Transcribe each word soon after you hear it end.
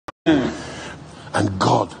And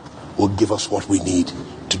God will give us what we need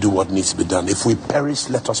to do what needs to be done. If we perish,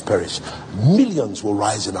 let us perish. Millions will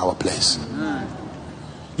rise in our place.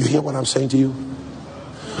 You hear what I'm saying to you?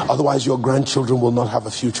 Otherwise, your grandchildren will not have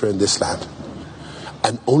a future in this land.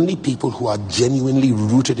 And only people who are genuinely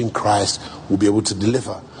rooted in Christ will be able to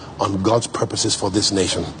deliver on God's purposes for this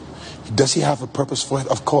nation. Does he have a purpose for it?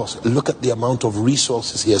 Of course. Look at the amount of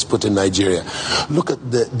resources he has put in Nigeria. Look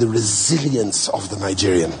at the resilience of the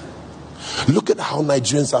Nigerian. Look at how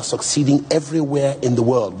Nigerians are succeeding everywhere in the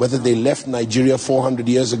world, whether they left Nigeria 400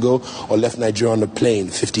 years ago or left Nigeria on a plane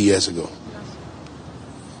 50 years ago.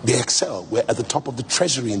 They excel. We're at the top of the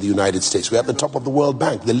treasury in the United States. We're at the top of the World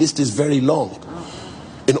Bank. The list is very long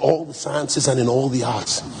in all the sciences and in all the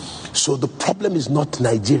arts. So the problem is not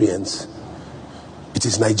Nigerians. It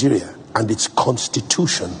is Nigeria and its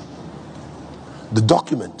constitution. The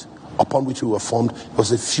document upon which we were formed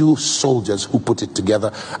was a few soldiers who put it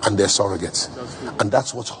together and their surrogates. And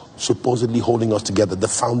that's what's supposedly holding us together. The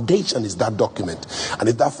foundation is that document. And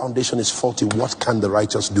if that foundation is faulty, what can the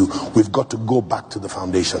righteous do? We've got to go back to the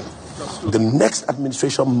foundation. The next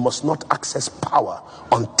administration must not access power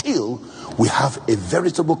until we have a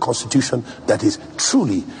veritable constitution that is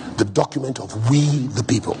truly the document of we the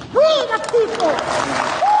people. We the people!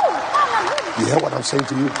 You hear what I'm saying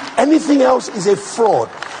to you? Anything else is a fraud.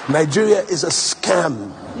 Nigeria is a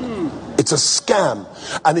scam. It's a scam,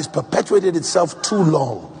 and it's perpetuated itself too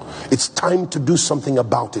long. It's time to do something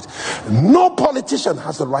about it. No politician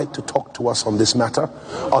has the right to talk to us on this matter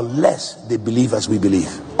unless they believe as we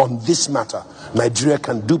believe. On this matter, Nigeria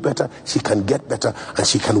can do better, she can get better, and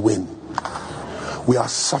she can win. We are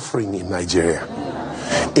suffering in Nigeria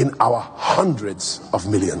in our hundreds of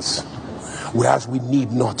millions, whereas we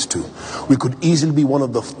need not to. We could easily be one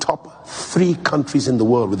of the top 3 countries in the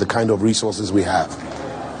world with the kind of resources we have.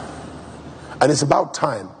 And it's about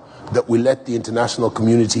time that we let the international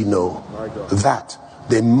community know that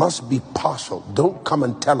they must be partial. Don't come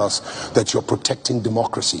and tell us that you're protecting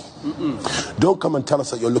democracy. Don't come and tell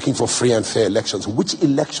us that you're looking for free and fair elections. Which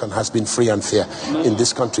election has been free and fair in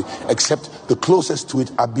this country? Except the closest to it,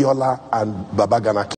 Abiola and Babagana.